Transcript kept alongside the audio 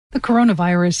The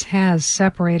coronavirus has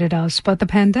separated us, but the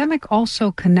pandemic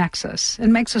also connects us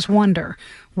and makes us wonder,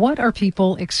 what are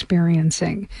people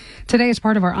experiencing? Today, as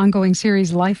part of our ongoing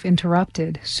series, Life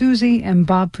Interrupted, Suzie and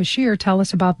Bob Pschirrer tell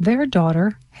us about their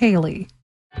daughter, Hayley.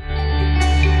 At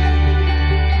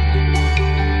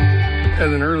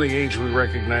an early age, we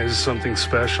recognized something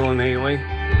special in Hayley.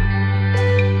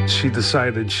 She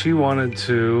decided she wanted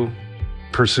to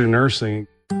pursue nursing.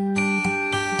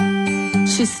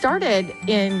 She started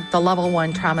in the level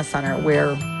 1 trauma center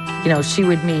where, she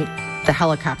would meet the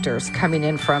helicopters coming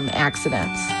in from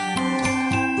accidents.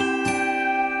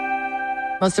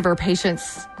 Most of her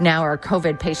patients now are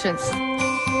COVID patients.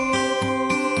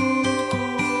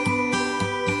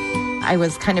 I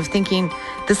was kind of thinking,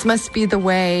 this must be the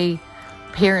way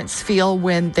parents feel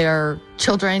when their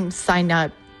children sign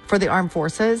up for the armed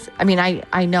forces. I mean,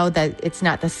 I know that it's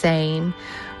not the same,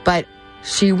 but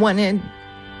she wanted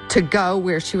to go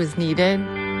where she was needed.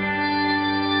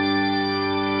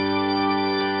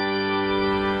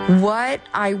 What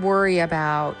I worry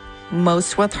about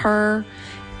most with her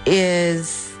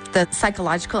is the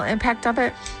psychological impact of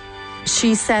it.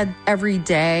 She said every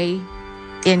day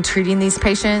in treating these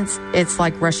patients, it's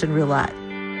like Russian roulette.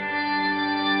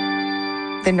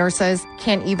 The nurses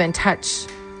can't even touch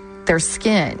their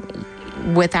skin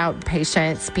without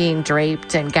patients being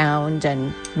draped and gowned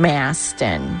and masked.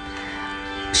 And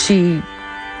she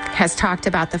has talked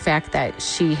about the fact that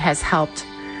she has helped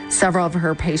several of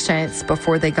her patients,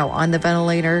 before they go on the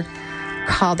ventilator,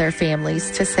 call their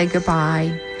families to say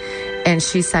goodbye. And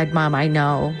she said, "Mom, I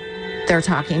know they're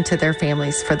talking to their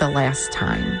families for the last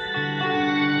time."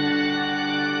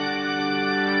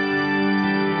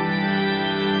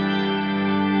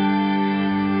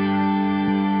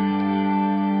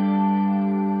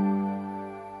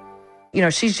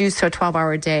 She's used to a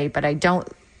 12-hour day, but I don't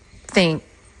think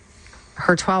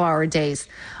her 12-hour days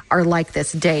are like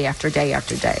this day after day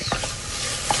after day.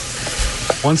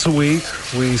 Once a week,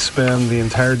 we spend the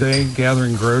entire day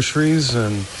gathering groceries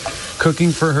and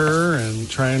cooking for her and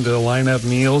trying to line up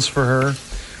meals for her.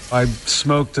 I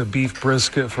smoked a beef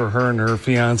brisket for her and her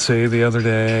fiance the other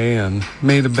day and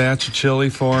made a batch of chili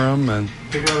for them. And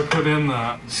they got to put in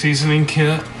the seasoning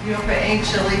kit. You don't put any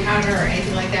chili powder or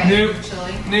anything like that Nope. in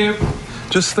chili? Nope.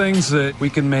 Just things that we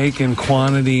can make in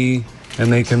quantity,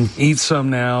 and they can eat some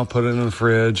now, put it in the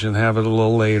fridge, and have it a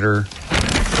little later.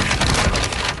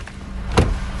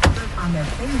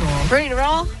 Ready to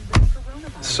roll?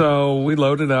 So we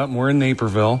load it up, and we're in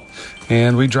Naperville,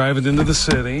 and we drive it into the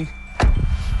city.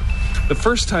 The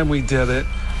first time we did it,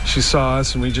 she saw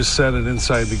us, and we just set it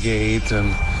inside the gate,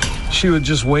 and she would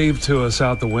just wave to us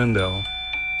out the window.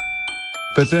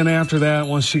 But then after that,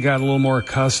 once she got a little more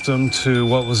accustomed to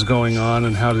what was going on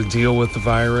and how to deal with the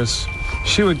virus,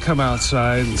 she would come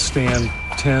outside and stand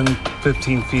 10,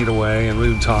 15 feet away, and we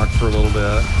would talk for a little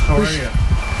bit. How are you?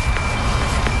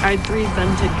 I had 3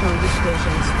 vented COVID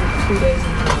patients for 2 days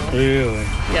in a row. Really?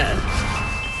 Yeah.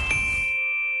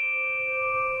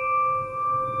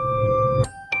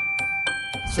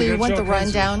 So you want the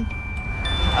rundown?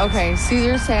 Okay,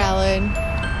 Caesar salad,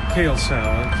 Kale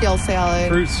salad, kale salad,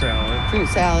 fruit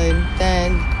salad.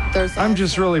 Then there's... I'm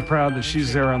just really proud that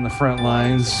she's there on the front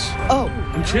lines. Oh.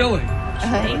 And chili.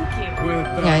 Thank you.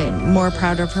 I'm more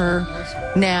proud of her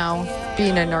now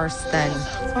being a nurse than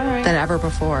ever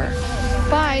before.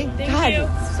 Bye. Thank God, you.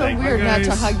 it's so weird not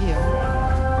to hug you.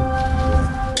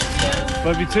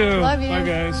 Love you too. Love you. Bye,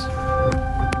 guys.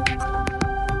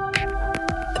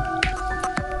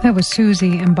 That was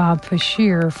Suzie and Bob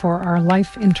Pschirrer for our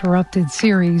Life Interrupted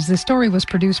series. The story was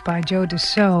produced by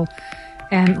DeCeault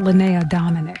and Lynnea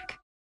Domienik.